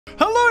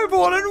Hello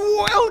everyone and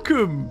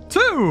welcome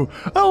to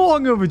a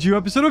long overdue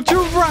episode of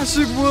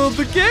Jurassic World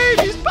the game.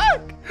 He's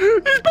back!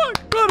 He's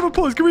back! Round of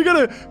applause. Can we get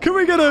a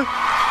Thank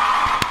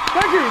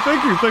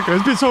you.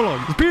 It's been so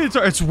long.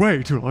 It's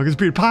way too long. It's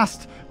been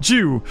past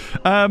due.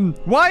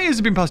 Why has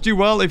it been past due?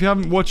 Well, if you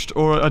haven't watched,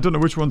 or I don't know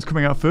which one's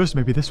coming out first,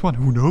 maybe this one,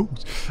 who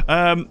knows?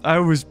 I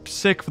was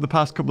sick for the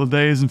past couple of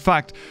days. In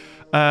fact,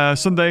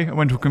 Sunday I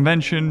went to a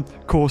convention,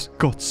 of course,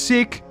 got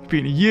sick. It's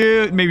been a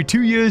year, maybe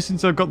 2 years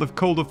since I've got the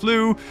cold or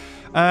flu.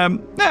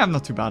 I'm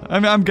not too bad.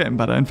 I'm getting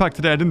better. In fact,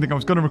 today I didn't think I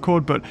was going to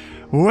record, but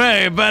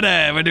way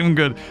better. We're doing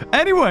good.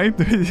 Anyway,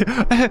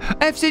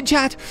 F's in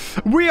chat.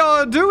 We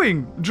are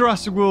doing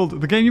Jurassic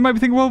World, the game. You might be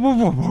thinking, well,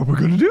 what are we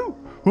going to do?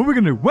 What are we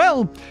going to do?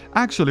 Well,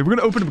 actually, we're going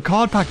to open up a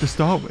card pack to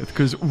start with,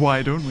 because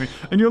why don't we?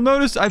 And you'll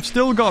notice I've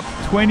still got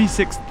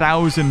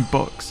 26,000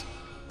 bucks.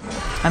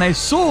 And I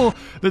saw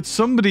that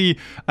somebody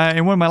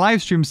in one of my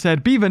live streams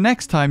said, Beaver,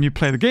 next time you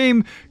play the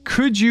game,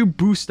 could you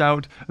boost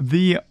out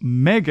the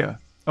Mega?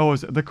 Oh,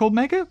 is it? They're called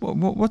Mega?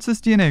 What's this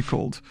DNA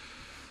called?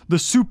 The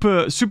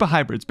super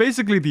hybrids.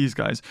 Basically these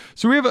guys.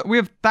 So we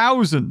have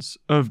thousands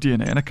of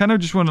DNA, and I kind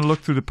of just want to look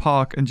through the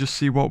park and just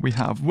see what we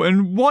have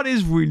and what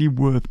is really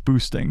worth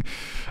boosting.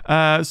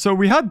 So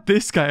we had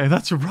this guy.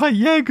 That's right,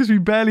 yeah, because we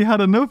barely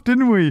had enough,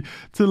 didn't we,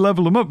 to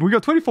level him up. We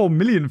got 24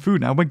 million food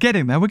now. We're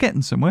getting there. We're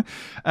getting somewhere.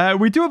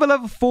 We do have a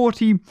level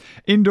 40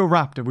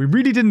 Indoraptor. We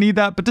really didn't need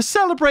that, but to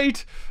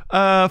celebrate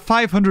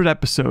 500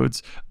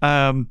 episodes,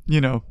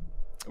 you know,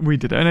 we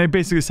did it. And I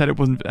basically said it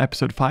wasn't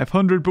episode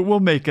 500, but we'll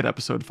make it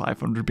episode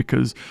 500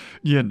 because,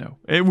 you know,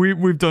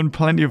 we've done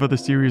plenty of other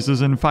series.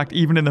 And in fact,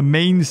 even in the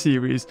main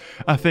series,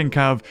 I think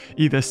I've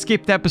either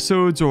skipped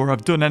episodes or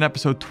I've done an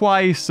episode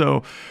twice.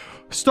 So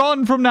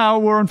starting from now,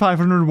 we're on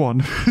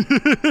 501.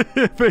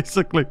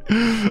 Basically.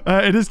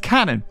 It is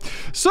canon.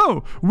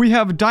 So, we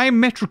have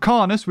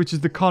Dimetricanus, which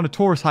is the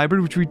Carnotaurus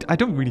hybrid, which I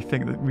don't really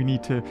think that we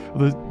need to...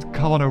 The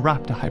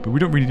Carnoraptor hybrid. We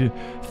don't really need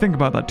to think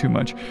about that too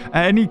much.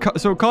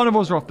 So,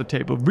 carnivores are off the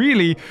table.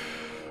 Really,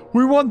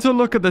 we want to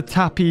look at the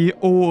Tappy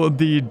or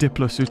the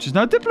Diploseuchus.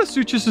 Now,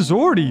 Diploseuchus is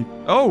already...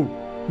 Oh,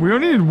 we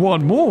only need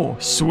one more.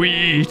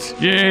 Sweet.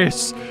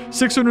 Yes.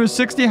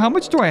 660. How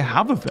much do I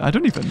have of it? I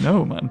don't even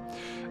know, man.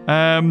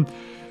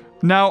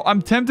 Now,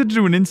 I'm tempted to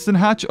do an instant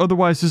hatch,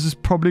 otherwise this is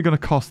probably going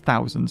to cost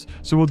thousands.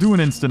 So we'll do an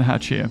instant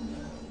hatch here.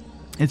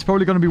 It's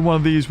probably going to be one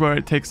of these where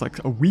it takes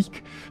like a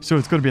week, so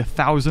it's going to be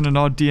 1,000 and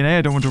odd DNA.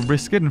 I don't want to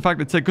risk it. In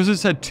fact, it's because it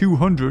said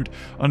 200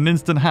 on an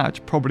instant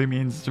hatch, probably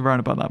means it's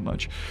around about that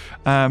much.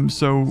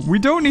 So we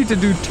don't need to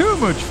do too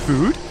much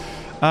food.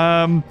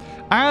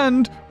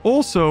 And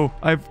also,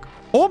 I've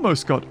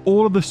almost got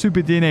all of the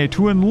super DNA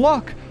to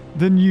unlock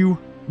the new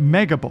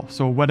Mega Boss,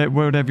 or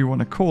whatever you want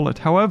to call it.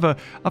 However,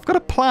 I've got a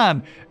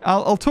plan.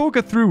 I'll talk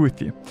it through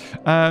with you.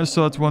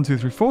 So that's 1, 2,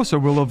 3, 4. So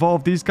we'll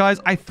evolve these guys.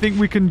 I think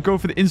we can go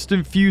for the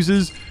instant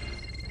fuses.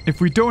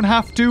 If we don't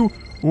have to,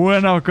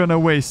 we're not going to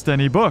waste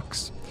any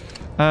bucks.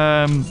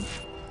 Ooh,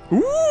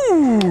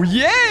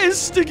 yes,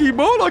 Sticky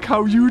Moloch,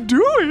 how you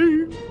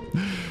doing?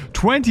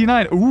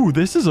 29. Ooh,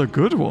 this is a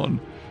good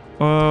one.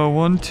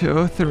 1,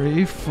 2,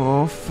 3,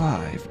 4,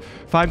 5.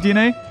 5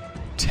 DNA?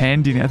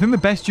 10 DNA. I think the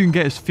best you can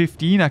get is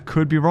 15. I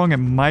could be wrong. It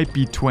might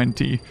be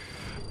 20.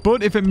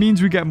 But if it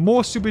means we get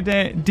more super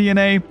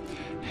DNA,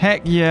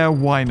 heck yeah,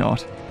 why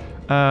not?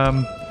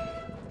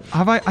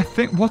 I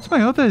think, what's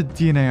my other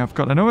DNA I've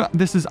got? I know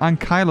this is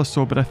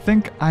Ankylosaur, but I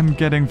think I'm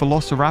getting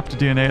Velociraptor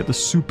DNA at the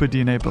super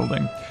DNA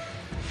building.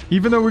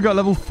 Even though we got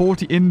level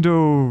 40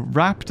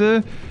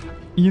 Indoraptor,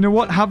 you know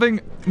what?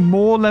 Having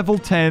more level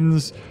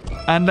 10s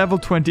and level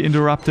 20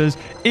 Indoraptors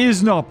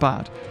is not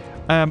bad.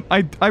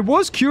 I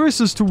was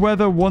curious as to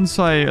whether once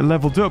I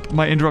leveled up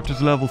my Indoraptor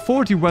to level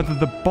 40, whether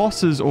the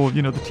bosses or,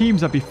 you know, the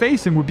teams I'd be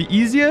facing would be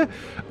easier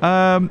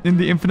in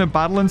the infinite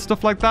battle and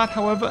stuff like that.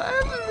 However, I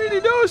don't really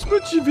notice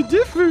much of a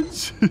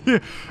difference.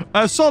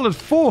 A solid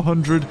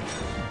 400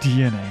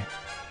 DNA.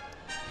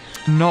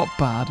 Not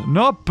bad.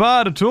 Not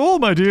bad at all,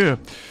 my dear.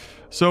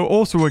 So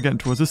also we're getting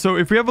towards this. So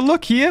if we have a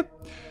look here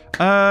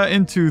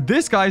into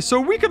this guy, so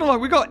we can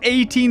unlock, we got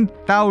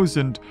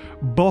 18,000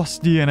 boss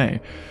DNA.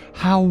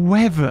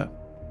 However,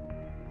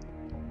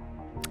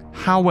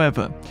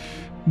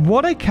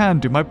 what I can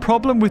do, my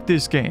problem with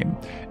this game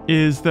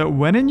is that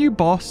when a new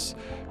boss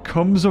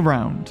comes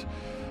around,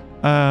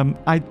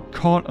 I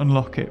can't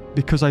unlock it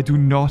because I do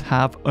not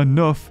have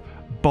enough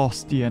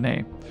boss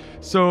DNA.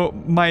 So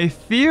my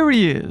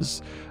theory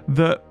is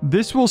that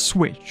this will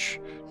switch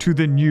to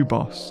the new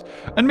boss,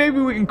 and maybe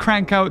we can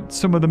crank out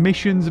some of the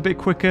missions a bit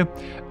quicker,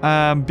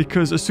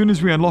 because as soon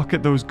as we unlock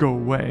it, those go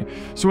away.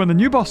 So when the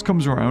new boss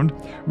comes around,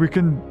 we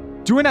can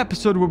do an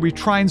episode where we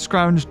try and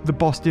scrounge the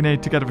boss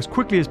DNA together as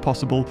quickly as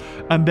possible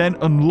and then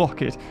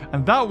unlock it,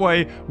 and that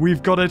way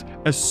we've got it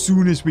as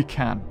soon as we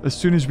can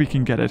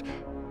get it.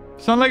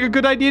 Sound like a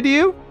good idea to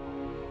you?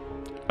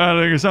 I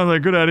think it sounds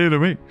like a good idea to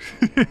me.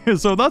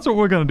 So that's what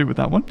we're going to do with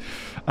that one.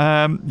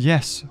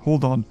 Yes,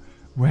 hold on.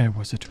 Where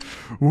was it?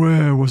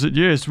 Where was it?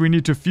 Yes, we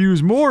need to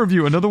fuse more of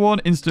you. Another one,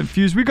 instant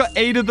fuse. We got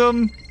 8 of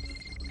them.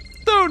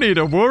 Don't need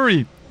to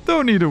worry.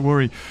 Don't need to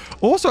worry.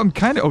 Also, I'm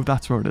kind of... Oh,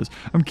 that's where it is.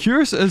 I'm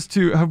curious as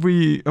to, have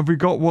we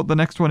got what the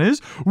next one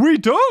is? We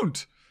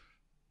don't!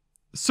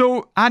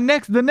 So,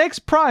 the next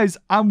prize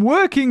I'm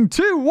working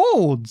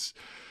towards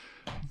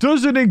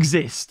doesn't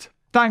exist.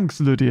 Thanks,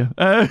 Ludia.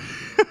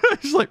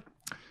 It's like...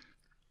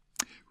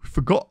 We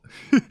forgot.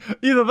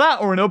 Either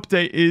that or an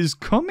update is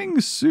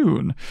coming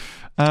soon.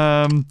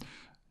 Yeah,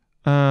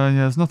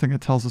 there's nothing that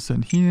tells us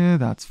in here.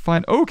 That's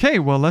fine. Okay,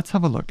 well, let's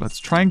have a look. Let's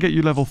try and get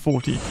you level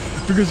 40.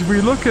 Because if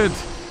we look at...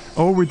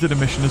 Oh, we did a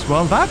mission as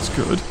well. That's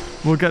good.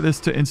 We'll get this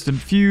to instant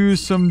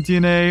fuse, some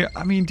DNA.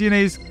 I mean,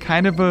 DNA is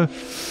kind of a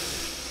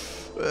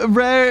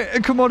rare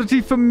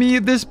commodity for me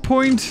at this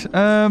point.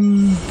 But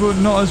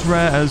not as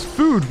rare as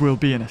food will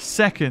be in a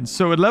second.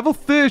 So at level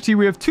 30,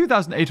 we have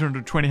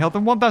 2,820 health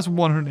and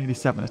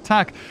 1,187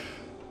 attack.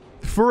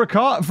 For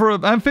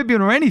an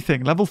amphibian or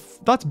anything,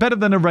 that's better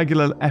than a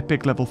regular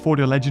epic level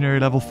 40 or legendary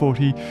level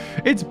 40.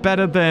 It's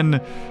better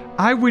than,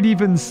 I would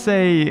even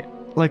say,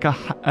 like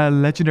a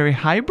legendary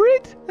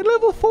hybrid at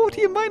level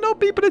 40. It might not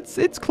be, but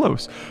it's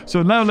close.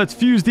 So now let's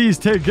fuse these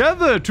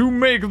together to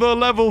make the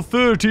level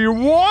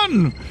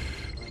 31.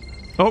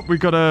 Oh, we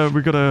got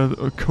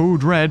a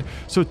code red.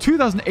 So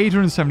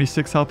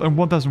 2,876 health and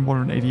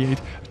 1,188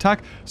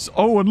 attack. So,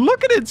 oh, and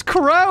look at its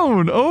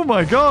crown. Oh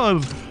my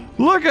god.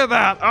 Look at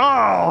that!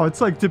 Oh,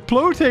 it's like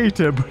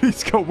Diplotator, but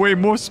it's got way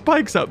more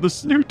spikes out the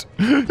snoot.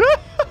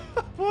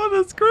 Oh,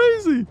 that's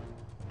crazy.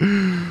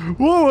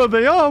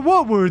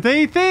 What were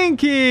they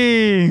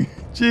thinking?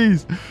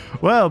 Jeez.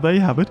 Well, there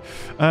you have it.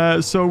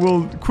 So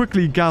we'll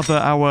quickly gather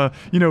our,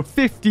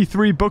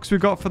 53 books we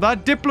got for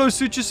that.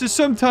 Diplosuchus is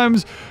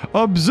sometimes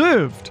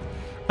observed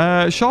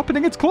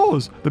sharpening its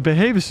claws. The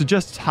behavior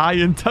suggests high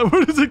intent.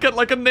 What does it get,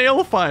 like a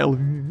nail file?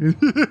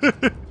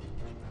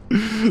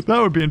 That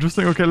would be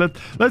interesting. Okay,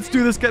 let's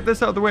do this. Get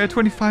this out of the way. A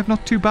 25,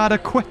 not too bad. A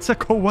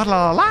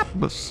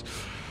Quetzalcoatlus.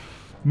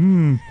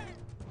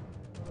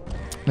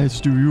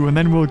 Let's do you, and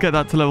then we'll get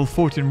that to level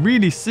 40 and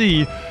really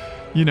see,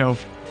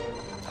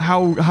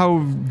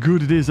 how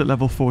good it is at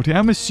level 40.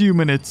 I'm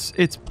assuming it's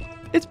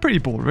pretty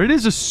baller. It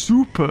is a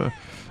super,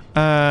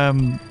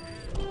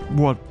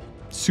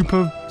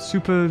 super.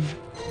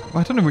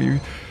 I don't know what you.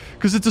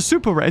 Because it's a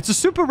super rare. It's a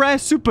super rare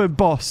super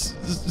boss.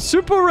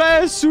 Super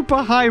rare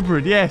super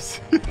hybrid. Yes.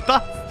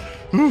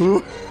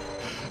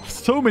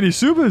 So many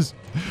supers.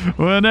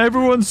 When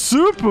everyone's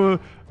super,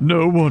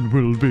 no one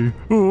will be.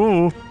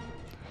 Oh.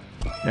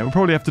 Yeah, we'll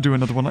probably have to do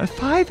another one.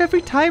 5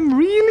 every time?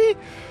 Really?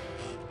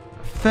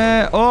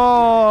 Fair.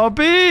 Oh,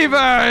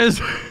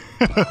 beavers!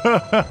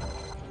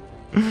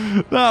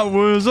 That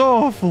was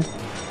awful.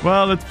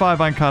 Well, it's 5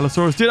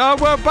 Ankylosaurus. Oh,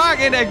 we're back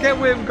in again.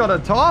 We've got a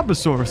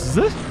Tarbosaurus. Is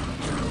it?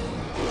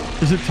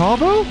 Is it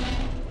Tarbo?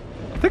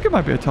 I think it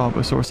might be a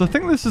Tarbosaurus. I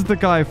think this is the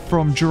guy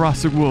from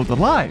Jurassic World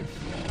Alive.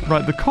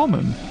 Right, the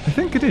common. I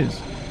think it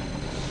is.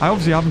 I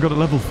obviously haven't got a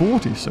level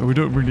 40, so we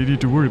don't really need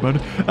to worry about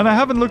it. And I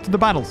haven't looked at the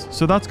battles,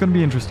 so that's going to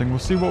be interesting. We'll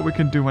see what we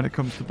can do when it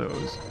comes to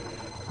those.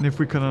 And if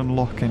we can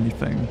unlock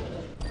anything.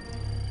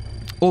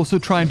 Also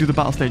try and do the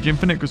Battle Stage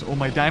Infinite, because all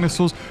my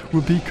dinosaurs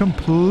will be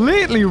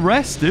completely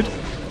rested.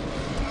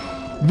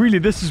 Really,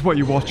 this is what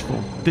you watch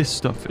for. This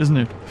stuff, isn't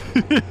it?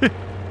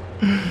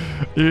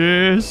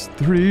 Yes,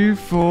 3,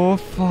 4,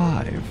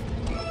 5.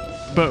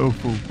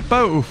 Beautiful.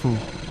 Beautiful.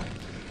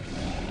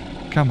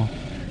 Come on.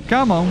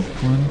 Come on.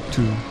 1,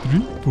 2,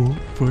 3, 4,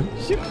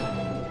 5, 6.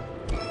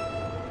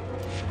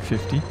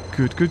 50.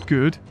 Good, good,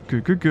 good.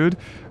 Good, good, good.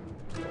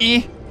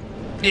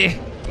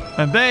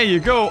 And there you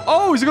go.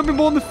 Oh, is it going to be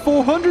more than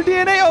 400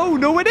 DNA? Oh,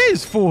 no, it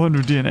is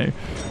 400 DNA.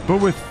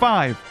 But with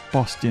 5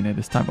 boss DNA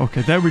this time.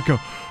 Okay, there we go.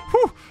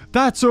 Whew,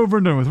 that's over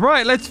and done with.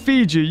 Right, let's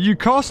feed you. You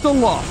cost a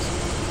lot.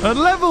 At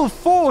level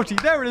 40,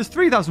 there it is,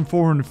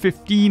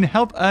 3,415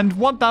 health and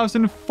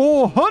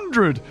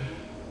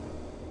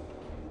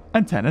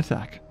 1,410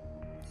 attack.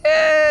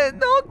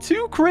 Not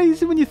too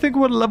crazy when you think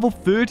of what a level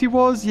 30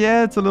 was.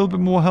 Yeah, it's a little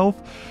bit more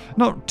health.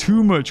 Not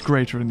too much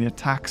greater in the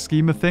attack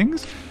scheme of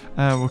things.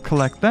 We'll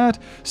collect that.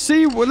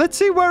 Let's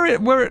see where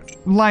it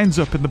lines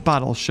up in the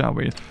battle, shall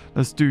we?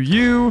 Let's do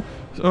you.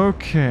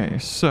 Okay,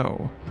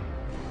 so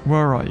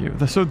where are you?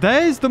 So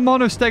there's the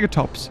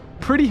Monostegotops.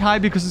 Pretty high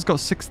because it's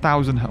got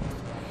 6,000 health.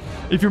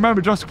 If you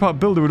remember, Jurassic Park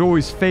Builder would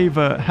always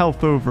favor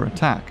health over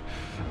attack.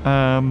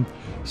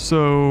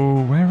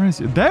 So where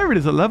is it? There it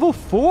is at level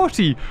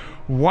 40.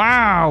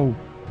 Wow.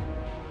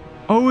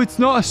 Oh, it's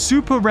not a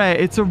super rare.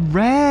 It's a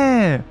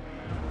rare.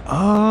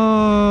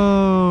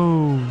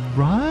 Oh,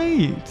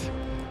 right.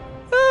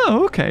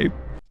 Oh, okay.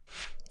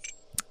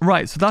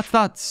 Right, so that's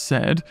that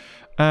said.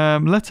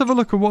 Let's have a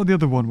look at what the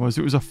other one was.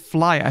 It was a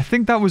flyer. I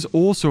think that was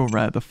also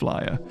rare, the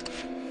flyer.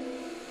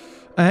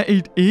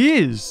 It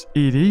is.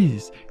 It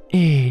is.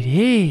 It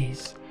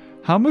is.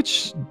 How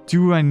much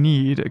do I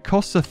need? It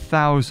costs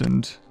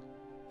 1,000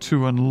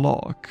 to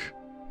unlock.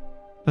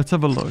 Let's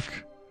have a look.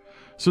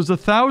 So it's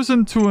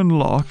 1,000 to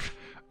unlock.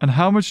 And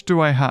how much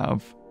do I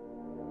have?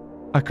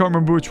 I can't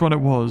remember which one it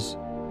was.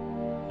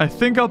 I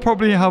think I'll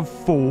probably have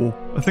 4.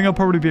 I think I'll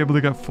probably be able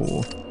to get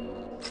 4.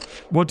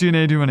 What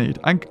DNA do I need?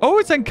 Oh,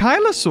 it's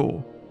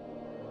Ankylosaur.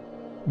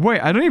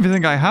 Wait, I don't even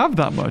think I have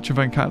that much of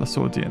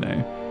Ankylosaur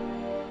DNA.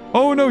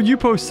 Oh, no,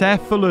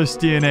 Eupocephalus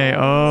DNA.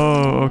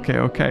 Oh, okay,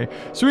 okay.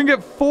 So we can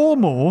get 4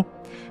 more.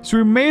 So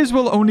we may as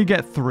well only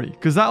get 3,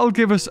 because that'll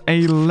give us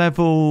a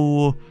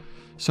level...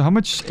 So how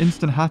much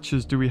instant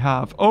hatches do we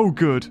have? Oh,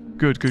 good.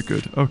 Good, good,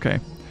 good. Okay.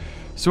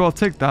 So I'll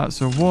take that.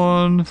 So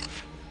 1,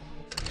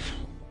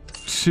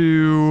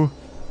 2...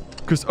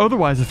 Because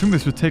otherwise, I think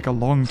this would take a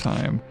long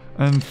time.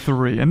 And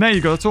 3. And there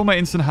you go. That's all my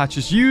instant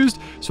hatches used.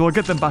 So I'll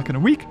get them back in a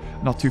week.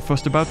 Not too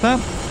fussed about that.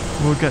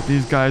 We'll get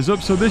these guys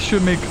up. So this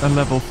should make a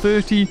level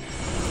 30.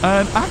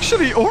 And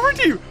actually,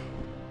 already...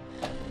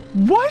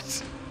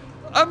 What?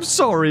 I'm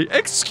sorry.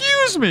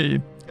 Excuse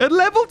me. At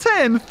level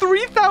 10,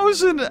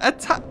 3,000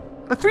 attack...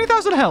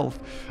 3,000 health.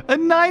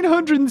 And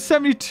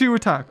 972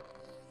 attack.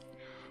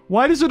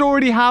 Why does it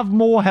already have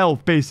more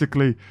health,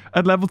 basically,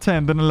 at level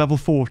 10 than a level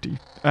 40?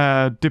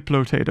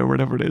 Diplotate or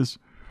whatever it is.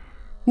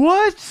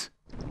 What?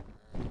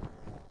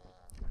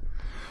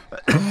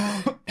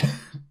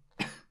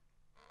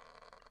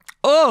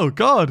 Oh,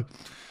 God.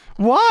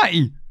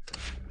 Why?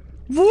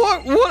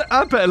 What?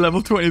 I bet at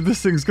level 20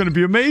 this thing's going to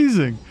be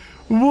amazing.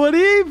 What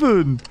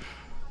even?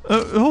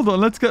 Hold on,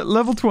 let's get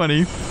level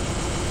 20.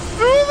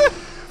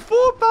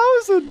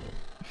 4,000.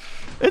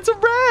 It's a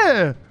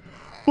rare.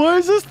 Why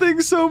is this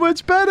thing so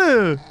much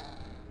better?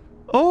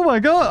 Oh my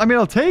god. I mean,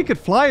 I'll take it.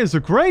 Flyers are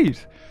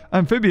great.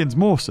 Amphibians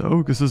more so,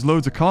 because there's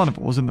loads of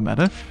carnivores in the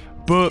meta.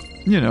 But,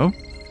 you know.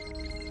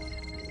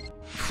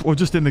 Or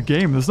just in the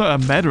game. There's not a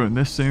meta in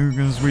this thing,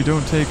 because we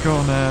don't take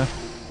on,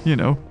 you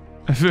know,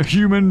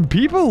 human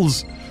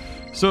peoples.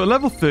 So at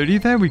level 30,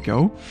 there we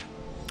go.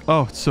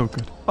 Oh, it's so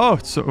good. Oh,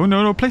 it's so... Oh,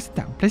 no, place it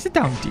down. Place it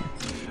down, dear.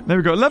 There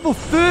we go. Level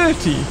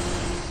 30.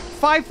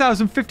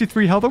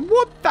 5,053 health and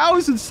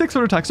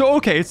 1,600 attack. So,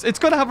 okay, it's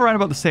going to have around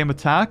about the same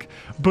attack,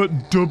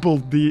 but double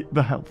the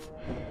health.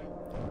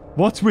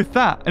 What's with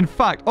that? In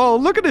fact, oh,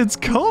 look at its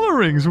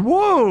colorings.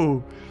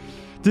 Whoa.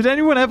 Did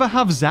anyone ever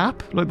have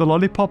Zap? Like the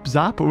lollipop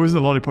Zap? Or was it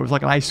a lollipop? It was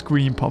like an ice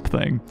cream pop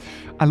thing.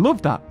 I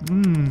love that.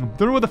 Don't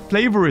know what the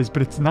flavor is,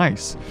 but it's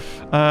nice.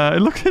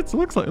 It looks a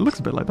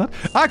bit like that.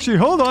 Actually,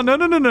 hold on.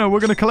 No. We're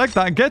going to collect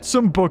that and get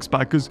some books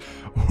back because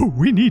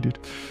we need it.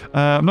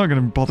 I'm not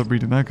going to bother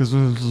reading that because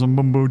it's a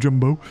mumbo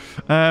jumbo.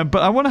 But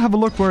I want to have a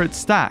look where it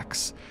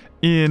stacks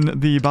in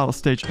the Battle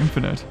Stage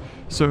Infinite.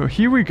 So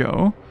here we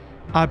go.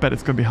 I bet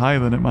it's going to be higher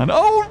than it, man.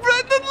 Oh,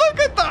 Brendan, look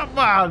at that,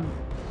 man.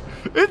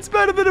 It's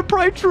better than a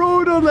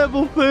Prytrode on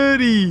level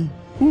 30.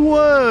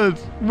 What?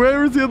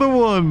 Where is the other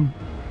one?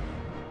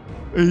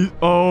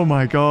 Oh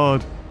my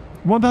god.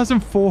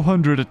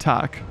 1,400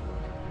 attack.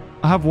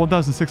 I have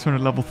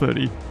 1,600 level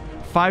 30.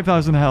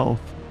 5,000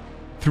 health.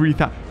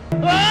 3,000.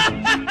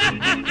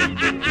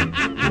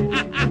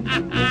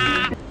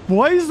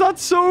 Why is that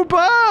so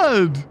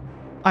bad?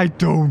 I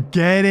don't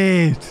get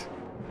it.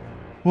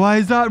 Why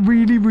is that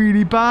really,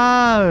 really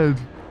bad?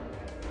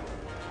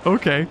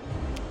 Okay.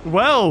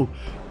 Well...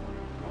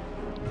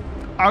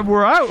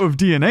 we're out of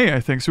DNA, I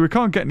think, so we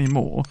can't get any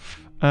more.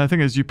 I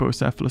think it's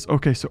Eupocephalus.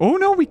 Okay, so... Oh,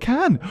 no, we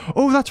can.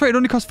 Oh, that's right. It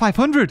only costs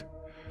 500.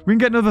 We can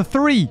get another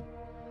 3.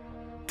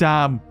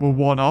 Damn, we're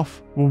one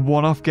off. We're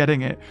one off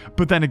getting it.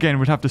 But then again,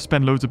 we'd have to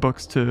spend loads of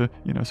bucks to,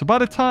 you know... So by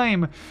the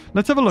time...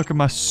 Let's have a look at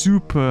my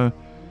super...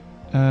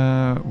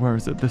 where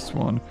is it? This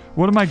one.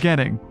 What am I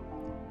getting?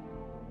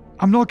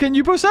 I'm not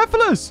getting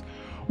Eupocephalus.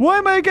 Why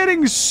am I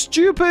getting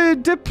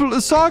stupid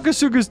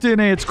Sargasugas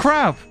DNA? It's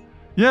crap.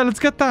 Yeah, let's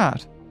get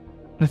that.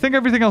 I think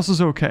everything else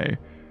is okay.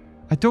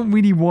 I don't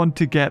really want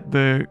to get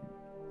the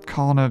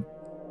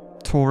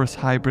Carnotaurus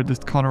hybrid, this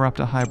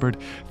Carnoraptor hybrid.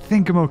 I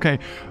think I'm okay.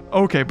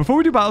 Okay, before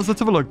we do battles, let's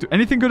have a look. Do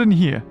anything good in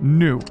here?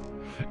 No.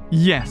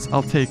 Yes,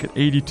 I'll take it.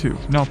 82.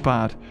 Not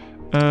bad.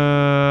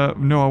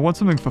 No, I want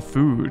something for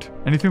food.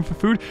 Anything for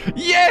food?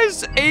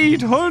 Yes!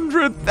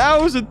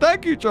 800,000!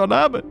 Thank you, John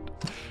Hammond.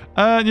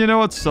 And you know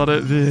what? Sod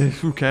it.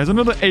 Who cares?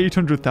 Another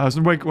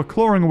 800,000. We're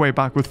clawing away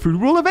back with food.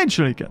 We'll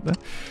eventually get there.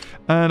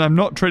 And I'm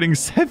not trading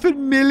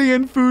 7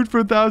 million food for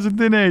 1,000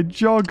 DNA.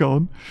 Jog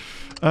on.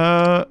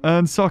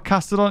 And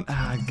Sarcastodon.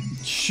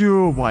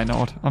 Sure, why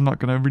not? I'm not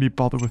going to really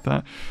bother with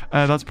that.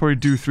 That's probably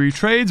do 3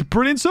 trades.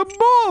 Brilliant. Some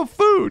more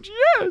food.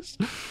 Yes.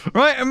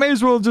 Right, I may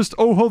as well just...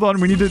 Oh, hold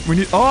on. We need...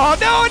 Oh,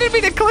 no, I didn't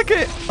mean to click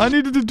it. I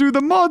needed to do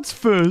the mods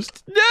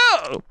first.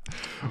 No.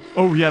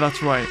 Oh, yeah,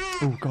 that's right.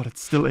 Oh, God,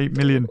 it's still 8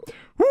 million.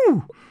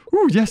 Woo.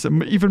 Ooh, yes,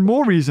 even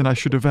more reason I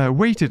should have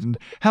waited and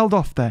held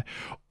off there.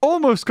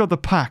 Almost got the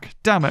pack.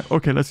 Damn it.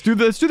 Okay, let's do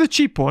the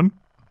cheap one.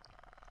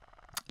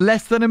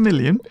 Less than 1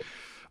 million.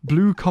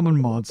 Blue common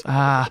mods.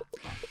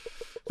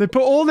 They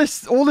put all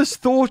this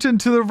thought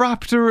into the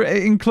raptor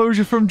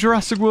enclosure from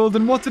Jurassic World,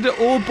 and what did it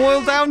all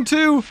boil down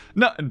to?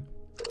 Nothing.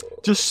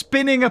 Just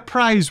spinning a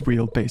prize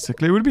wheel,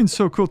 basically. It would have been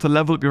so cool to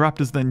level up your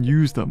raptors, then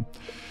use them.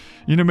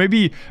 You know,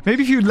 maybe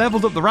if you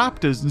leveled up the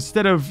raptors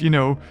instead of, you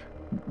know,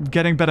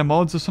 getting better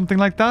mods or something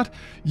like that,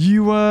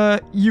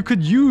 you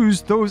could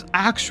use those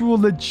actual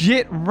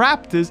legit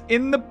raptors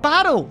in the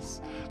battles.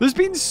 There's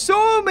been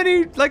so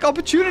many like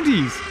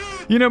opportunities.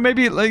 You know,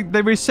 maybe like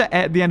they reset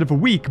at the end of a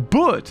week,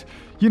 but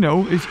you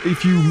know,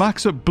 if you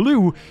max up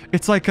blue,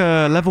 it's like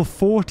a level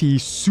 40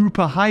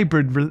 super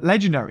hybrid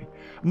legendary.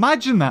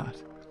 Imagine that.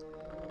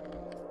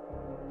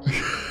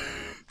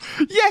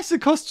 Yes,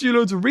 it costs you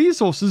loads of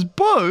resources,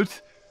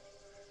 but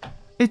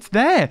it's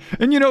there.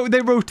 And, you know,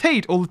 they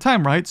rotate all the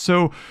time, right?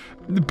 So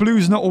the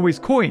blue's not always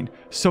coin.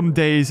 Some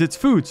days it's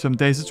food, some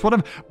days it's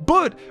whatever.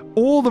 But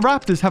all the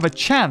raptors have a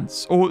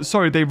chance, or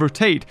sorry, they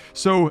rotate.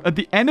 So at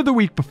the end of the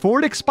week, before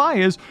it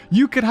expires,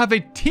 you could have a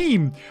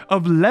team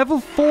of level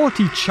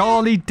 40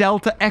 Charlie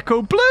Delta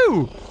Echo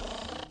Blue.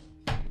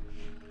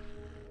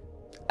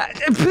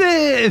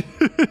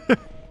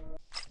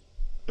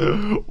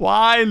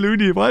 Why,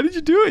 Ludia? Why did you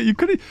do it? You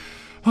could have...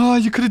 Oh,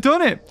 you could have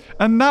done it.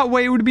 And that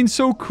way it would have been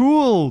so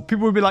cool.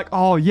 People would be like,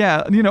 oh,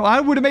 yeah. You know, I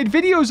would have made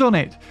videos on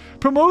it.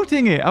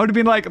 Promoting it. I would have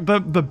been like the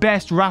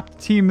best rap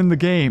team in the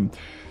game.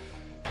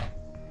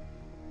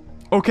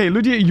 Okay,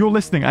 Ludia, you're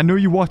listening. I know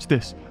you watch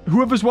this.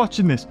 Whoever's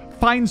watching this,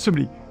 find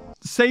somebody.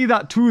 Say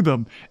that to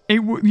them.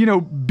 You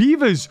know,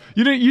 beavers,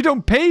 you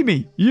don't pay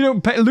me. You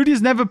don't pay.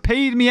 Ludia's never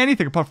paid me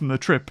anything apart from the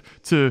trip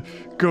to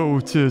go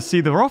to see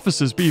their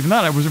officers. But even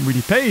that, I wasn't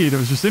really paid. It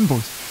was just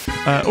invoice.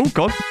 Oh,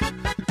 God.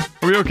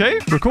 Are we okay?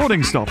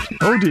 Recording stopped.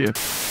 Oh, dear.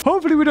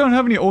 Hopefully we don't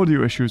have any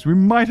audio issues. We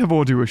might have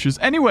audio issues.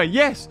 Anyway,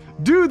 yes,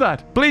 do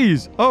that,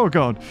 please. Oh,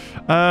 God.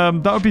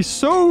 That would be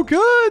so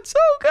good. So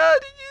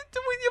good.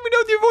 We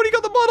know you've already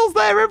got the models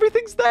there.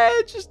 Everything's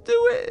there. Just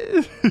do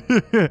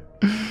it.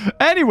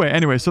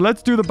 Anyway, so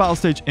let's do the battle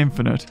stage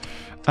infinite.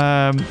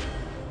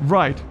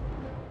 Right.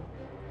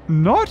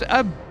 Not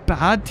a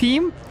bad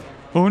team.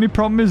 Only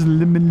problem is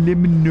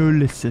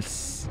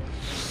liminalisis.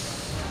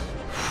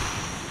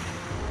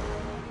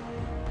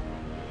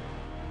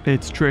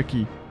 It's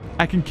tricky.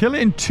 I can kill it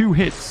in 2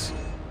 hits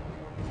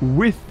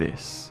with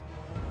this.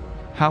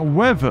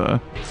 However...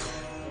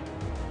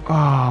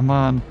 Oh,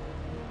 man.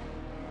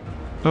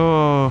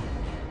 Oh.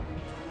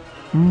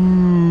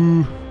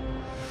 Ooh.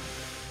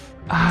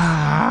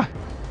 Ah.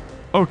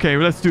 Okay,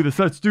 well, let's do this.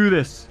 Let's do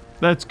this.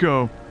 Let's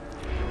go.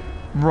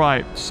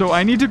 Right. So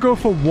I need to go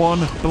for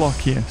 1 block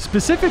here.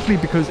 Specifically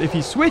because if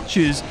he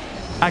switches,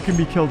 I can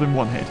be killed in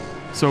 1 hit.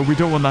 So we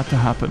don't want that to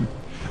happen.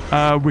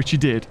 Which he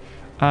did.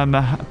 And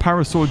the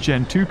Parasaur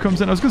Gen 2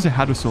 comes in. I was going to say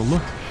Hadrosaur,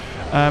 look.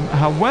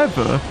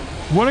 However,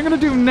 what I'm going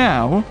to do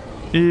now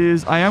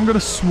is I am going to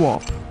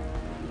swap.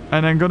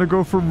 And I'm going to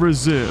go for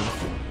reserve.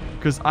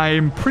 Because I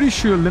am pretty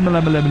sure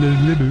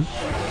Limu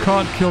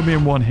can't kill me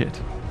in 1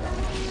 hit.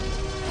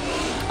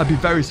 I'd be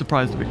very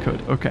surprised if it could.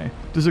 Okay.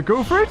 Does it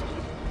go for it?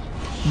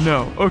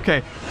 No.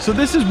 Okay. So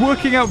this is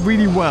working out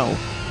really well.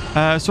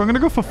 So I'm going to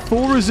go for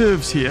 4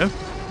 reserves here.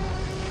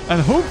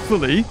 And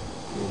hopefully...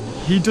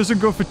 he doesn't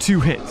go for 2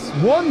 hits.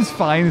 1's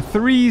fine,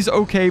 3's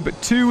okay, but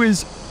 2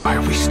 is... Why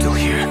are we still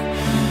here?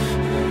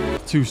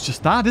 2's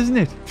just that, isn't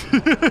it?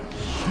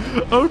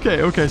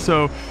 Okay,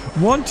 so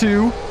 1,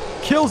 2,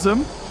 kills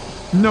him.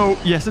 No,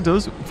 yes it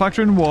does.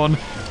 Factor in 1,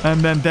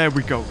 and then there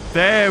we go.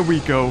 There we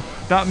go.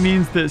 That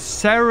means that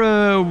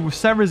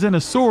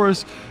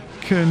Cerazinosaurus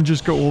can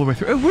just go all the way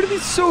through. It would have been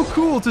so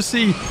cool to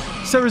see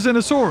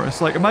Cerazinosaurus.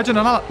 Like, imagine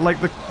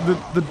like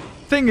the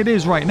thing it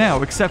is right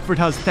now, except for it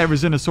has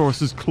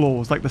Therizinosaurus's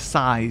claws, like the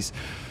size.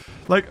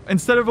 Like,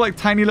 instead of like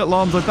tiny little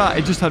arms like that,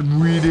 it just had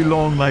really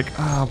long, like,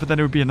 but then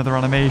it would be another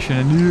animation,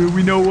 and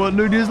we know what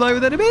Ludia's like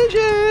with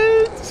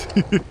animations.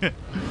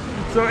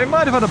 So it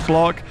might have had a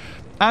block.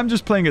 I'm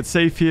just playing it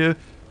safe here.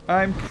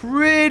 I'm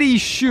pretty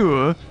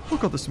sure... Oh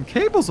god, there's some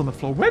cables on the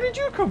floor. Where did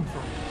you come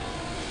from?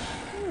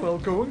 Oh, I'll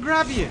go and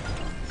grab you.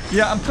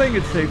 Yeah, I'm playing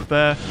it safe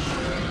there.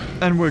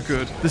 And we're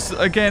good. This,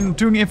 again,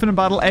 doing Infinite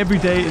Battle every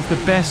day is the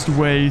best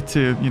way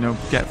to, you know,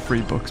 get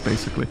free books,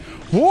 basically.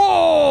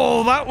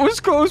 Whoa! That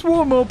was close.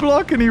 One more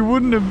block and he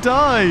wouldn't have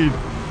died.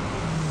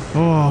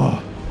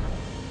 Oh.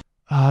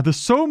 There's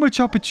so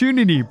much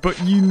opportunity,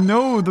 but you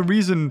know the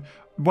reason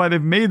why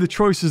they've made the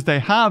choices they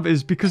have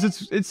is because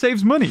it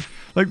saves money.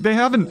 Like, they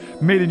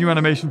haven't made a new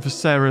animation for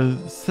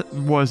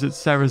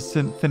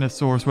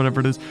Cerazinosaurus,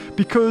 whatever it is,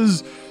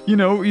 because, you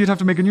know, you'd have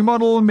to make a new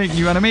model and make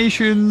new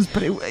animations,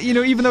 but, you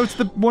know, even though it's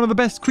one of the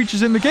best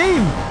creatures in the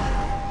game.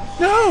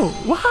 No!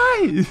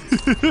 Why?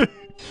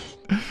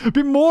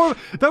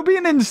 That would be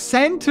an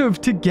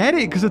incentive to get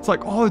it, because it's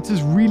like, oh, it's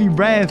this really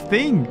rare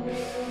thing.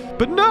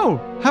 But no,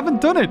 haven't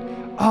done it.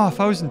 Oh,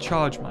 if I was in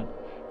charge, man.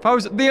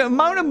 The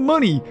amount of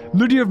money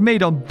Ludia have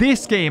made on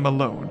this game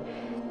alone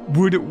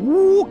would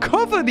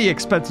cover the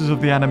expenses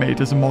of the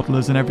animators and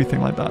modelers and everything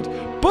like that.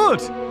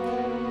 But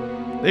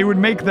they would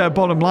make their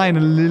bottom line a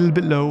little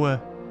bit lower.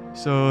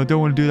 So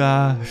don't want to do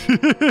that.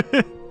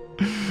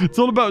 It's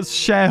all about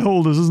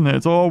shareholders, isn't it?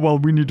 It's, oh, well,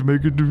 we need to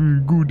make it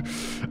good.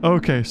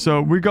 Okay, so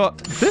we got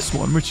this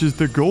one, which is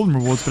the golden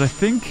rewards. But I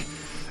think,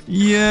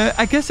 yeah,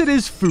 I guess it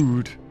is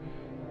food.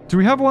 Do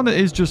we have one that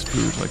is just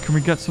food? Like, can we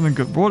get something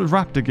good? What does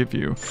Raptor give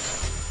you?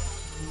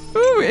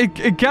 Ooh,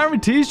 it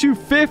guarantees you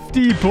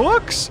 50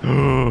 bucks.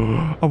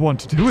 I want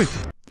to do it.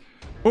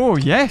 Oh,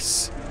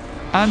 yes.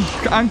 And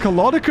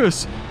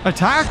Ankylodocus.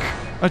 Attack.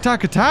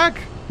 Attack, attack.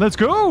 Let's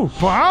go.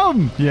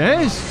 Bam.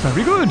 Yes.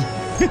 Very good.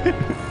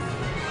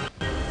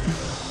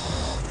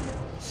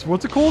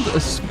 what's it called?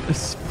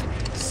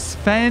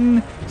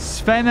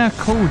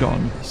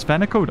 Sphenacodon.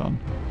 Sphenacodon.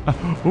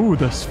 Oh,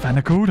 the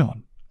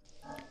Sphenacodon.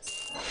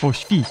 Or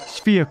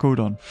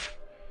Spheacodon.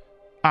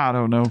 I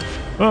don't know.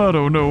 I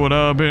don't know what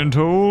I've been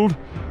told.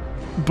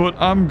 But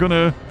I'm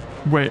gonna...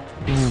 Wait.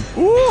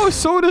 Ooh,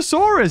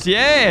 Sodosaurus.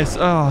 Yes.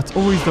 Oh, it's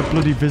always the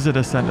bloody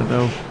visitor center,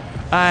 though.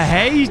 I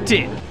hate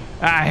it.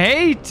 I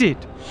hate it.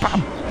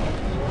 Bam.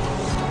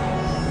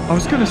 I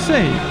was gonna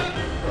say...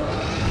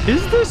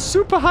 Is the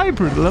Super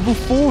Hybrid level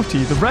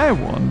 40, the rare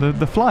one,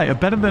 the flyer,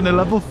 better than a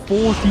level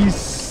 40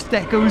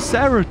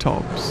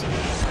 Stegoceratops?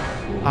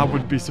 I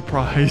would be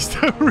surprised.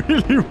 I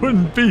really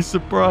wouldn't be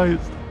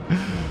surprised.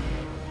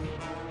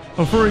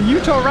 Oh, for a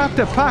Utah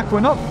Raptor pack,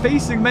 we're not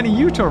facing many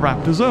Utah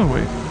Raptors, are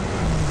we?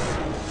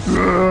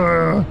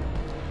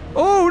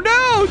 Oh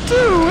no,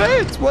 2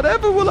 hits!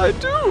 Whatever will I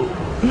do?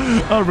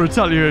 I'll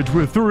retaliate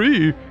with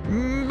 3.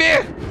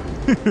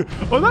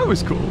 Oh, that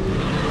was cool.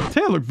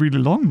 Tail looked really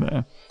long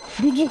there.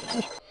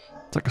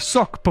 It's like a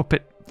sock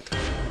puppet.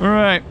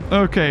 Alright,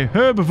 okay,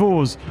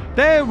 herbivores.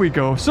 There we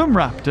go. Some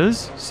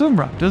raptors,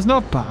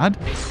 not bad.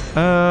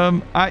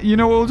 You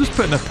know, we'll just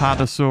put in a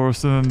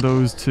Apatosaurus and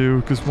those two,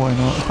 because why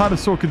not? A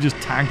Apatosaur could just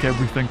tank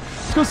everything.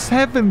 It's got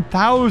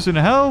 7,000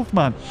 health,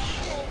 man.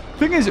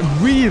 Thing is,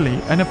 really,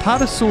 an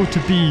Apatosaur to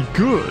be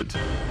good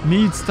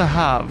needs to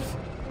have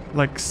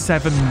like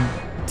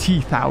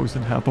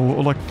 70,000 health,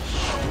 or like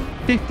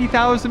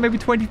 50,000, maybe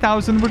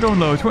 20,000. We're going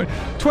low.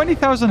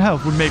 20,000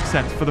 health would make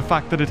sense for the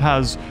fact that it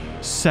has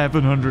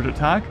 700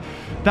 attack.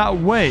 That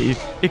way,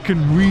 it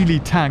can really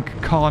tank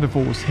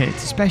carnivores'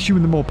 hits, especially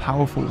with the more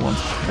powerful ones.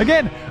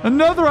 Again,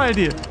 another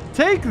idea.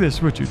 Take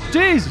this, Richard.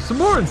 Jesus, some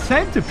more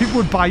incentive. People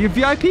would buy your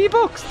VIP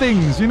books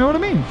things. You know what I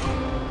mean?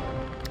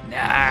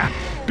 Nah,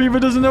 Beaver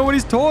doesn't know what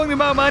he's talking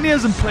about, man. He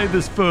hasn't played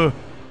this for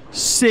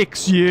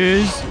 6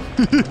 years.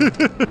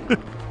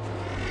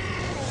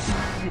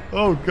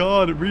 Oh,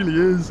 God, it really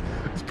is.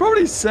 It's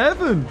probably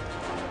 7.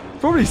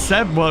 Probably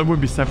 7. Well, it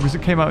wouldn't be 7 because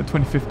it came out in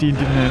 2015,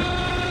 didn't it?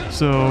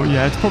 So,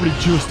 yeah, it's probably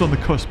just on the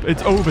cusp.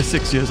 It's over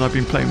 6 years I've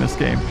been playing this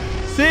game.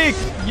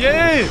 6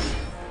 years!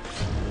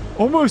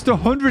 Almost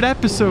 100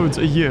 episodes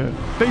a year,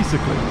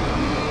 basically.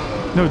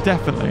 No,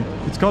 definitely.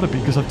 It's got to be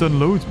because I've done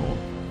loads more.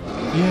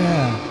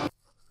 Yeah.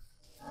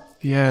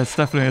 Yeah, it's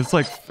definitely... It's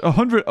like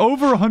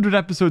over 100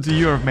 episodes a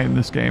year I've made in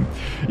this game.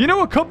 You know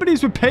what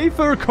companies would pay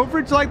for a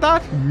coverage like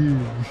that?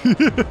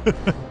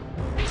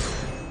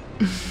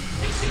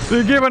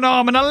 They give an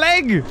arm and a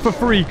leg for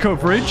free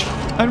coverage.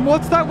 And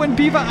what's that when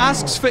Beaver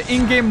asks for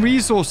in-game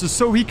resources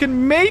so he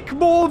can make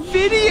more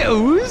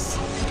videos?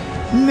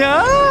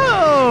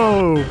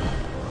 No!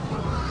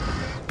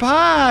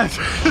 Bad.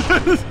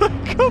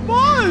 Come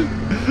on!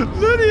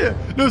 Ludia!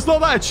 No, it's not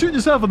that. Shoot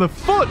yourself in the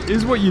foot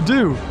is what you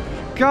do.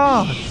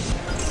 God.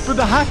 But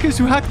the hackers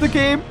who hack the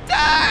game,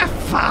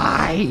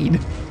 fine. You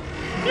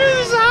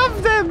just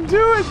have them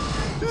do it.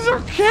 You just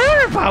don't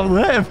care about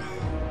them.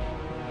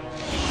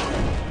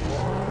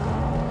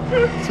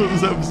 That's what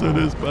this episode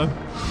is, man.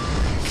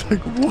 It's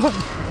like, what?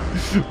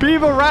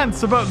 Beaver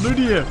rants about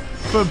Ludia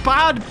for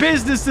bad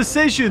business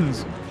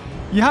decisions.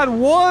 You had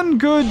one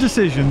good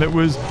decision that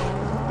was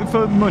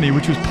for money,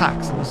 which was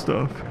packs and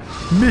stuff.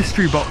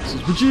 Mystery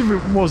boxes, which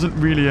even wasn't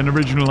really an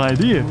original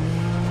idea.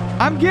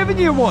 I'm giving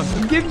you one.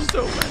 I'm giving you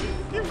so many.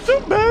 So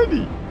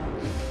many.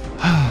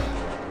 I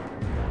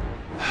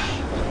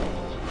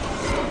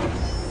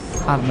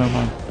don't know,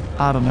 man.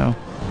 I don't know.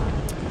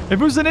 If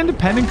it was an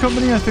independent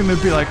company, I think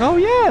they'd be like, "Oh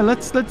yeah,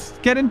 let's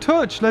get in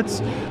touch.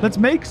 Let's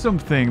make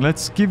something.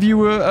 Let's give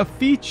you a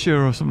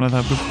feature or something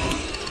like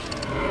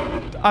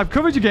that." But I've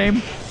covered your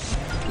game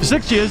for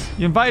 6 years.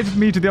 You invited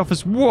me to the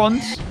office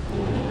once,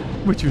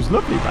 which was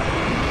lovely, by the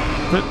way.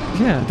 But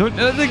yeah, don't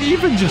like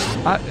even just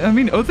I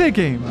mean other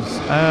games.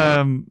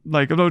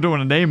 Like I don't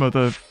want to name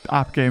other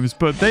app games,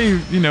 but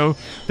they've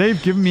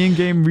given me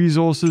in-game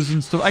resources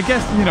and stuff. I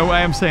guess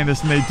I am saying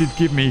this, and they did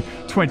give me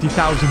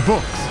 20,000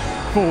 bucks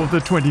for the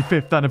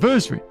 25th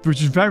anniversary,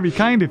 which is very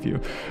kind of you.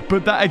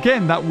 But that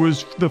again, that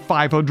was the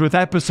 500th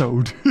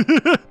episode.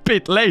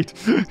 Bit late.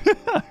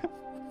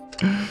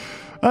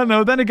 I don't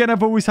know. Then again,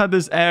 I've always had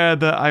this air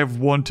that I've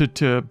wanted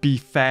to be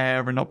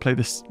fair and not play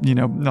this,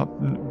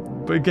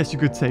 I guess you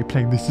could say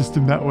playing the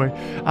system that way,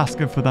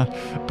 asking for that.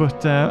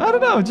 But I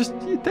don't know. Just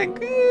you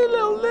think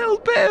a little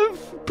bit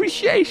of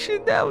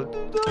appreciation now,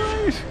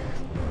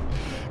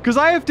 because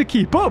I have to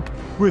keep up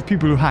with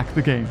people who hack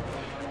the game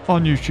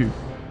on YouTube,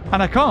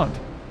 and I can't.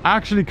 I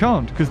actually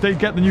can't, because they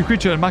get the new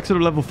creature and max it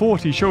at level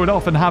 40, show it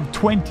off, and have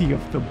 20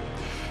 of them.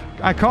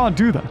 I can't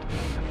do that.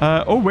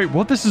 Oh wait,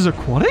 what? This is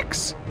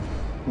aquatics?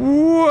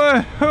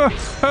 Whoa!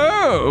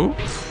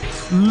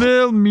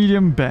 Little,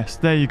 medium,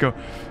 best. There you go.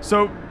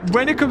 So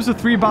when it comes to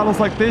 3 battles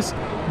like this,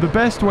 the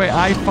best way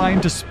I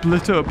find to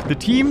split up the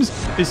teams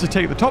is to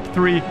take the top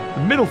 3,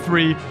 the middle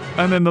 3,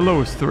 and then the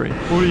lowest 3.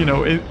 Or,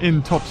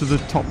 in tops of the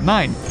top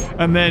 9.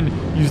 And then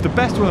use the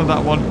best one of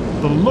that one,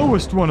 the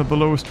lowest one of the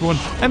lowest one,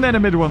 and then a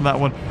middle one of that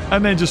one,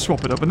 and then just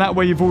swap it up. And that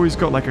way you've always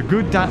got like a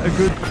good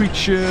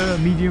creature, a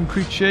medium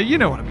creature, you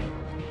know what I mean.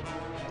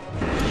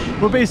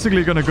 we're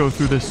basically going to go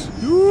through this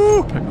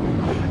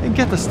and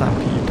get the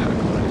Stampede pack.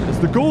 It's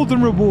the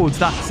golden rewards,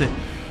 that's it.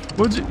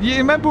 You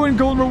remember when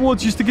golden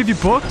rewards used to give you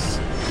books?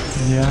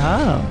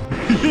 Yeah.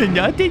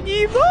 Not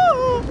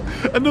anymore.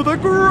 Another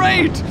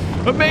great,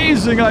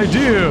 amazing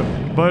idea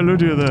by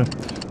Ludia there.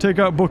 Take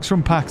out books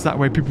from packs, that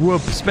way people will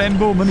spend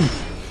more money.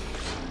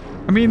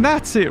 I mean,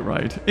 that's it,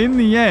 right? In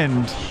the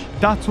end,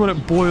 that's what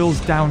it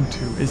boils down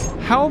to, is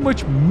how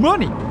much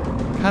money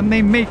can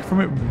they make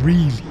from it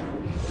really?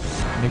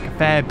 Make a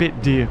fair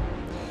bit, dear.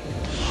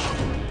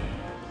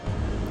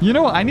 You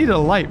know what? I need a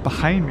light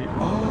behind me.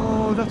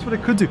 Oh, that's what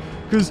it could do.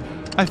 Because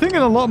I think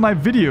in a lot of my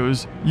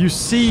videos, you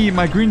see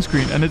my green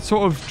screen and it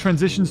sort of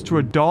transitions to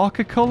a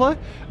darker color.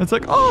 And it's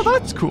like, oh,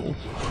 that's cool.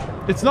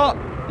 It's not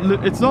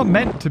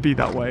meant to be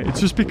that way. It's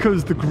just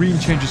because the green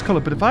changes color.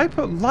 But if I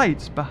put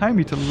lights behind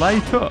me to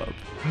light up,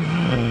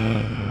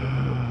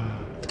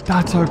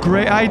 that's a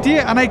great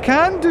idea. And I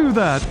can do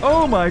that.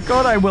 Oh my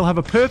God, I will have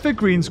a perfect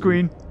green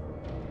screen.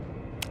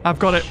 I've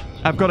got it.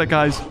 I've got it,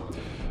 guys.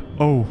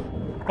 Oh,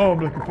 I'm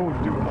looking forward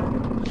to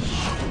doing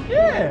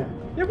that.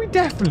 Yeah, we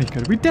definitely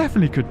could. We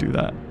definitely could do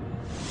that.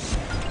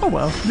 Oh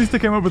well, at least I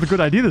came up with a good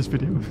idea this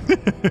video.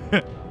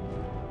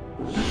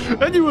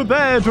 And you were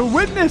there to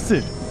witness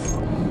it.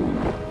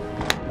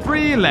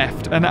 3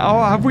 left. And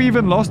oh, have we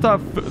even lost our...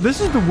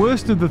 This is the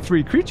worst of the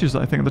 3 creatures,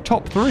 I think. The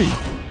top 3.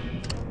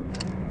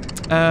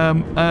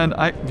 And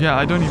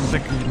I don't even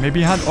think he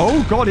maybe had...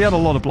 Oh God, he had a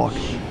lot of block.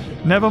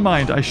 Never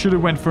mind. I should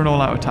have went for an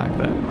all-out attack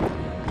there.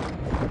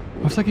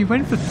 I was like, he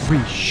went for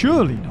 3.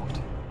 Surely not.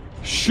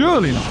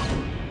 Surely not.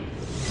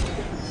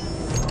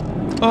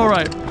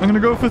 Alright, I'm going to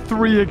go for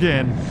 3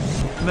 again.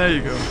 There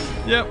you go.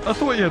 Yep, I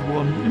thought you had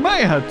 1. You might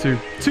have had 2.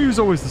 2's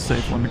always the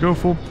safe one to go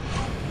for.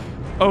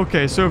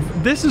 Okay, so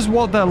if this is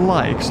what they're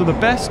like. So the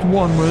best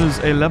one was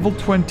a level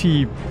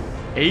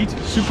 28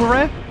 super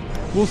rare,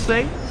 we'll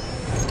say.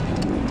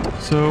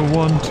 So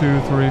 1, 2,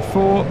 3,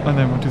 4, and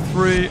then 1, 2,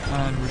 3,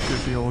 and we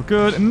should be all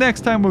good. And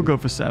next time we'll go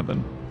for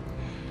 7.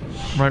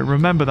 Right,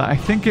 remember that. I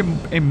think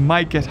it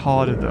might get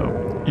harder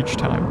though, each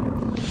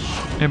time.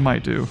 It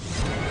might do.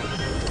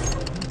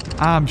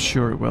 I'm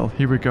sure it will.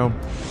 Here we go.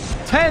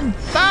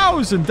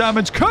 10,000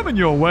 damage coming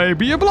your way,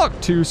 but you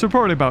blocked 2, so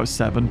probably about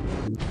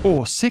 7.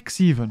 Or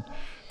 6 even.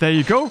 There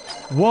you go.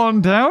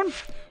 1 down.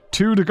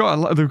 2 to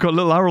go. They've got a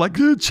little arrow like,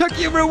 check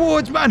your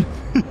rewards, man.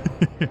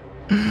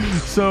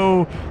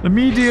 So, the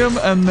medium,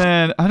 and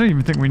then I don't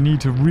even think we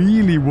need to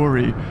really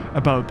worry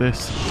about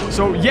this.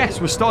 So, yes,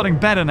 we're starting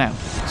better now.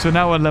 So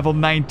now a level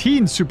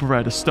 19 super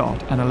rare to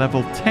start, and a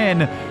level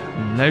 10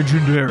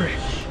 legendary.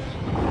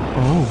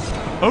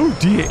 Oh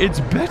dear, it's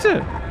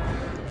better.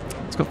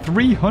 It's got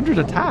 300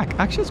 attack.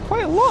 Actually, it's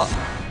quite a lot.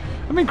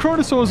 I mean,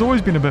 Dinosaur has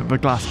always been a bit of a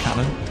glass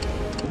cannon.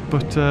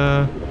 But,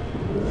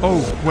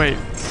 oh, wait.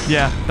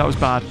 Yeah, that was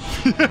bad.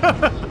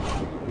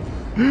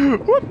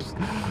 Whoops.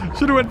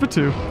 Should have went for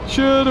 2.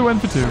 Should have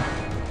went for 2.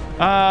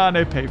 And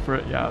they pay for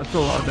it. Yeah, it's a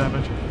lot of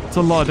damage. It's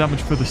a lot of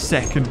damage for the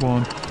second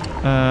one.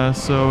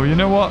 So, you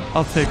know what?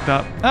 I'll take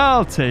that.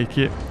 I'll take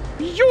it.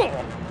 Yo!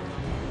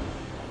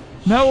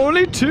 Now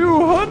only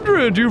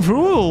 200, you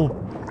fool!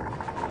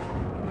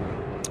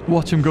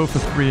 Watch him go for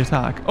 3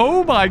 attack.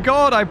 Oh my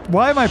God!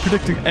 Why am I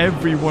predicting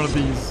every one of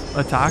these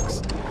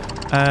attacks?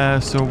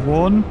 So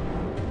 1.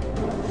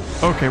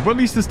 Okay, well at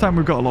least this time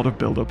we've got a lot of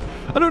build-up.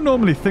 I don't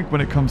normally think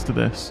when it comes to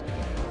this.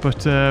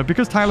 But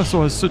because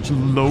Dinosaur has such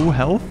low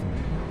health,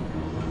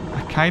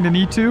 I kind of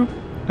need to.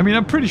 I mean,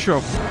 I'm pretty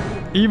sure,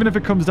 even if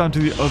it comes down to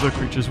the other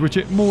creatures, which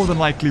it more than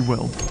likely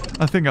will,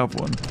 I think I've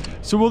won.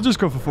 So we'll just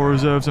go for 4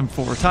 reserves and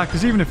 4 attack,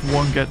 because even if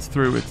 1 gets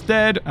through, it's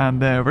dead.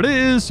 And there it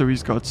is. So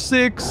he's got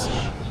 6.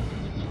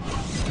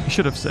 He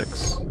should have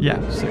 6.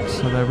 Yeah, 6.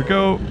 So there we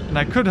go. And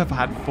I could have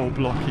had 4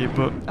 block here,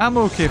 but I'm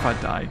okay if I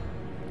die.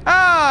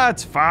 Ah,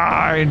 it's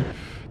fine.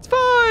 It's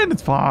fine.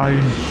 It's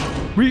fine.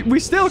 We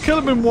still kill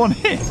him in 1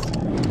 hit.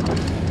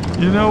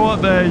 You know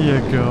what? There you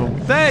go.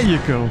 There you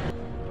go.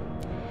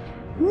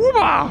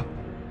 Whoa!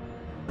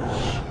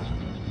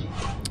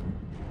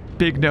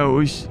 Big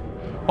nose.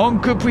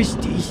 Uncle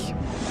Prestige.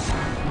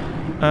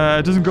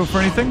 It doesn't go for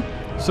anything.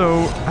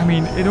 So, I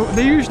mean,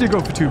 they usually go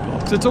for 2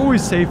 blocks. It's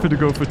always safer to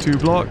go for 2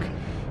 block.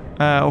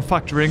 Or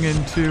factoring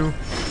into...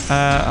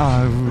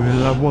 I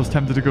was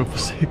tempted to go for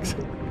 6.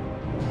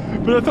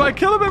 But I thought I'd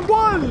kill him in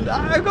 1.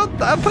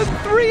 I put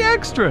 3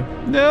 extra.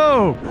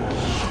 No.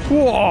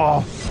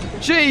 Whoa.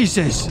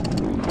 Jesus.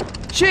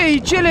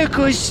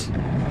 Jilicus.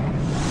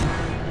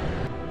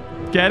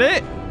 Get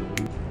it?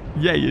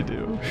 Yeah, you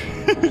do.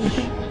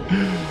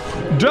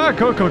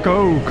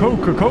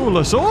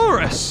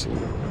 Coca-Cola-Saurus.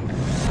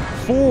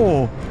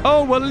 4.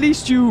 Oh, well, at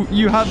least you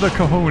had the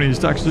cojones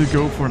to actually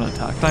go for an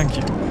attack. Thank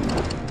you.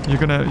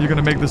 You're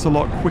gonna make this a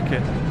lot quicker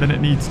than it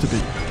needs to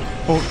be.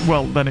 Or,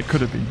 well, than it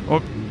could have been.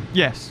 Or,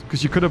 yes,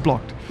 because you could have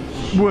blocked.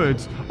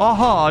 Words are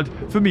hard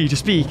for me to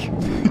speak.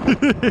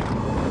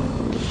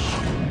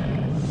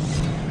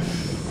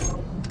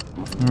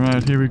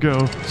 Alright, here we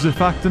go.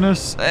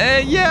 Zifactinus.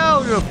 Yeah,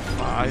 I'll go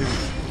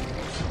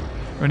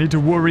 5. I need to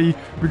worry.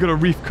 We got a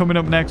reef coming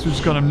up next. We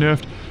just got him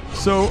nerfed.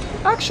 So,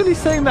 actually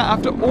saying that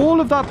after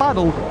all of that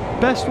battle,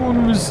 best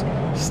one was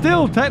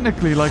still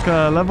technically like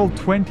a level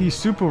 20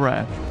 super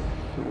rare.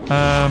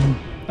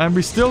 And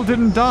we still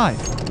didn't die.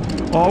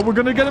 Oh, we're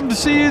gonna get him to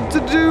see it to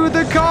do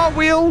the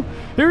cartwheel.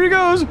 Here he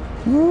goes.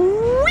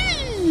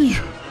 Whee!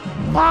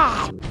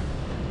 Ah!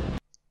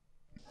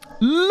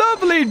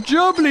 Lovely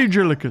jubbly,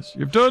 Jillicus.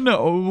 You've done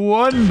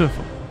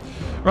wonderful.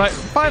 Right,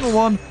 final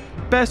one.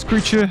 Best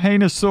creature,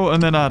 Dinosaur,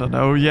 and then I don't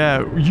know, yeah,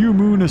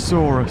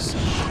 Umunosaurus.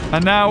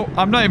 And now,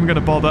 I'm not even going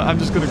to bother, I'm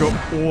just going to go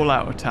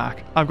all-out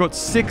attack. I've got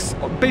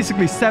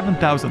basically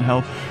 7,000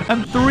 health,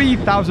 and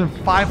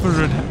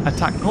 3,500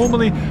 attack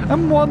normally,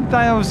 and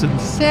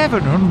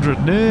 1,700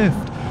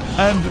 nerfed.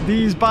 And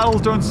these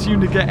battles don't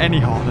seem to get any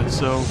harder,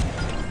 so...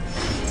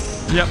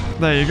 Yep,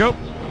 there you go.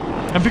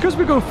 And because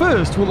we go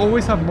first, we'll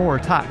always have more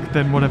attack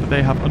than whatever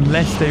they have,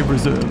 unless they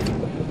reserve.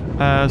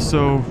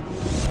 So...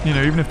 You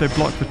know, even if they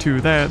block for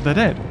 2, they're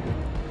dead.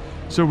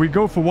 So we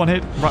go for 1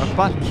 hit, right off the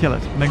bat, kill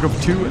it. And then go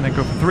for 2, and then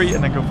go for 3,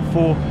 and then go for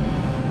 4.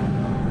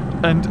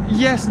 And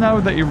yes, now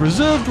that he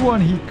reserved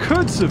 1, he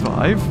could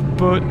survive,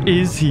 but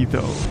is he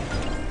though?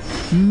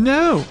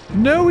 No.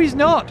 No, he's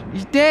not.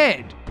 He's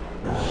dead.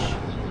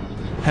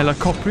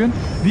 Helicoprion?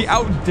 The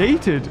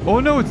outdated... Oh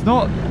no, it's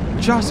not.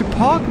 Jurassic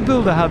Park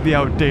Builder had the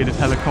outdated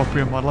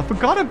Helicoprion model. I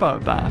forgot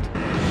about that.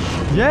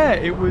 Yeah,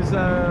 it was...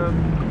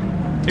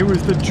 It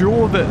was the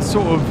jaw that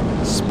sort of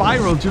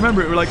spiraled. Do you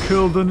remember? It was like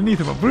curled underneath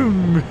him.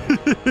 Boom!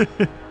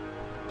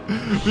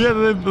 Yeah,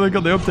 they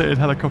got the updated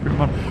helicopter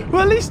model.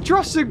 Well, at least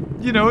Jurassic,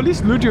 you know, at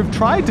least Ludia have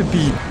tried to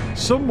be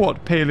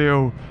somewhat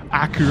paleo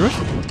accurate.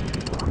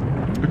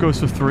 It goes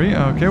for 3.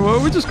 Okay,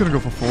 well, we're just going to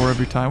go for 4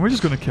 every time. We're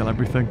just going to kill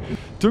everything.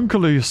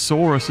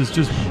 Dunkleosaurus is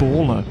just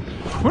baller.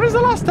 When was the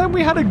last time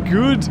we had a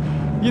good...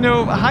 You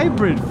know,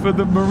 hybrid for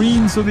the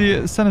Marines or the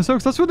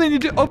Cenozoics? That's what they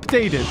need to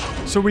update it.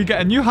 So we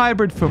get a new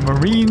hybrid for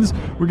Marines,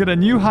 we get a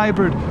new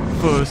hybrid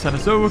for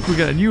Cenozoic, we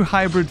get a new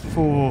hybrid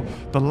for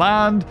the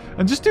land,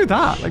 and just do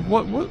that. Like,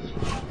 what?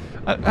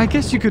 I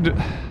guess you could... Do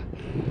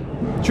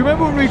you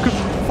remember when we could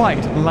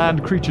fight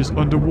land creatures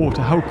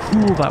underwater? How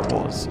cool that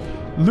was.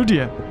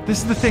 Ludia, this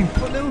is the thing.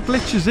 Put little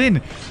glitches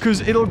in,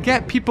 because it'll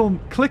get people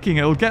clicking,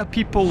 it'll get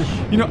people...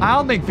 You know,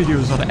 I'll make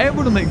videos on it,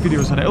 everyone will make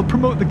videos on it, it'll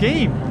promote the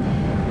game.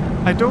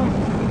 I don't,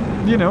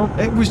 you know,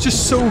 it was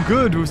just so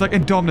good. It was like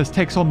Indominus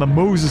takes on the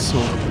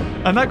Mosasaur.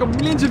 And that got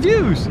millions of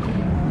views.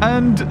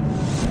 And,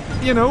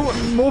 you know,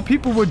 more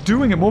people were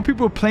doing it. More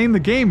people were playing the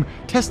game,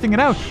 testing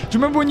it out. Do you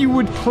remember when you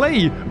would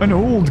play an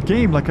old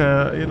game, like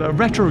a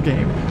retro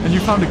game, and you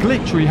found a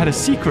glitch or you had a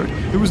secret?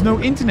 There was no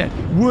internet.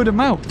 Word of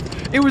mouth.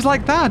 It was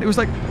like that. It was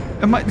like...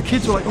 And the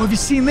kids were like, oh, have you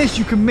seen this?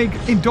 You can make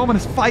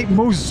Indominus fight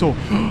Mosasaur.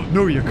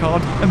 No, you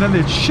can't. And then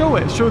they'd show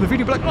the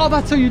video, be like, oh,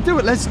 that's how you do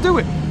it. Let's do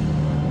it.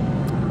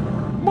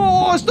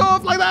 More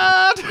stuff like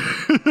that!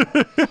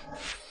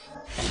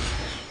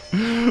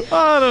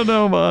 I don't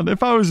know, man.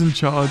 If I was in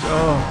charge,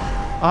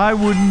 I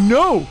would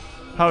know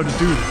how to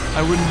do this.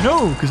 I would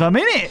know, because I'm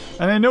in it,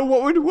 and I know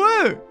what would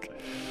work.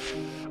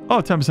 Oh,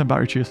 10%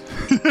 battery, cheers.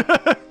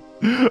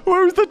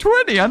 Where was the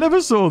 20? I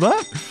never saw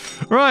that.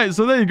 Right,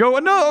 so there you go.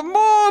 Another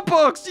more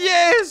books.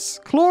 Yes!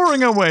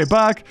 Clawing our way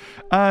back.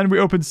 And we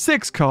opened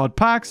 6 card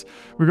packs.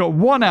 We've got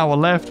 1 hour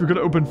left. We're going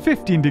to open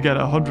 15 to get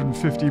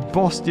 150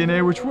 boss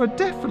DNA, which we're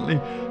definitely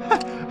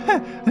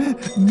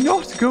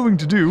not going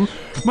to do.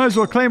 Might as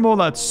well claim all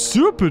that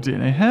super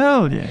DNA.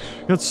 Hell yeah.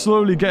 That's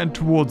slowly getting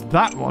towards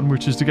that one,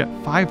 which is to get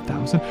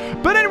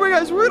 5,000. But anyway,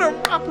 guys, we're going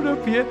to wrap it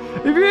up here.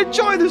 If you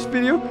enjoyed this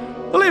video,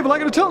 leave a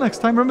like, and until next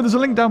time, remember there's a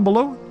link down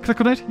below.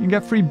 Click on it. You can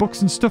get free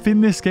books and stuff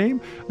in this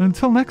game. And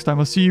until next time,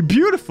 I'll see you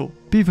beautiful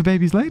beaver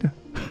babies later.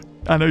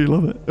 I know you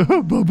love it.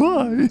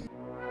 Bye-bye.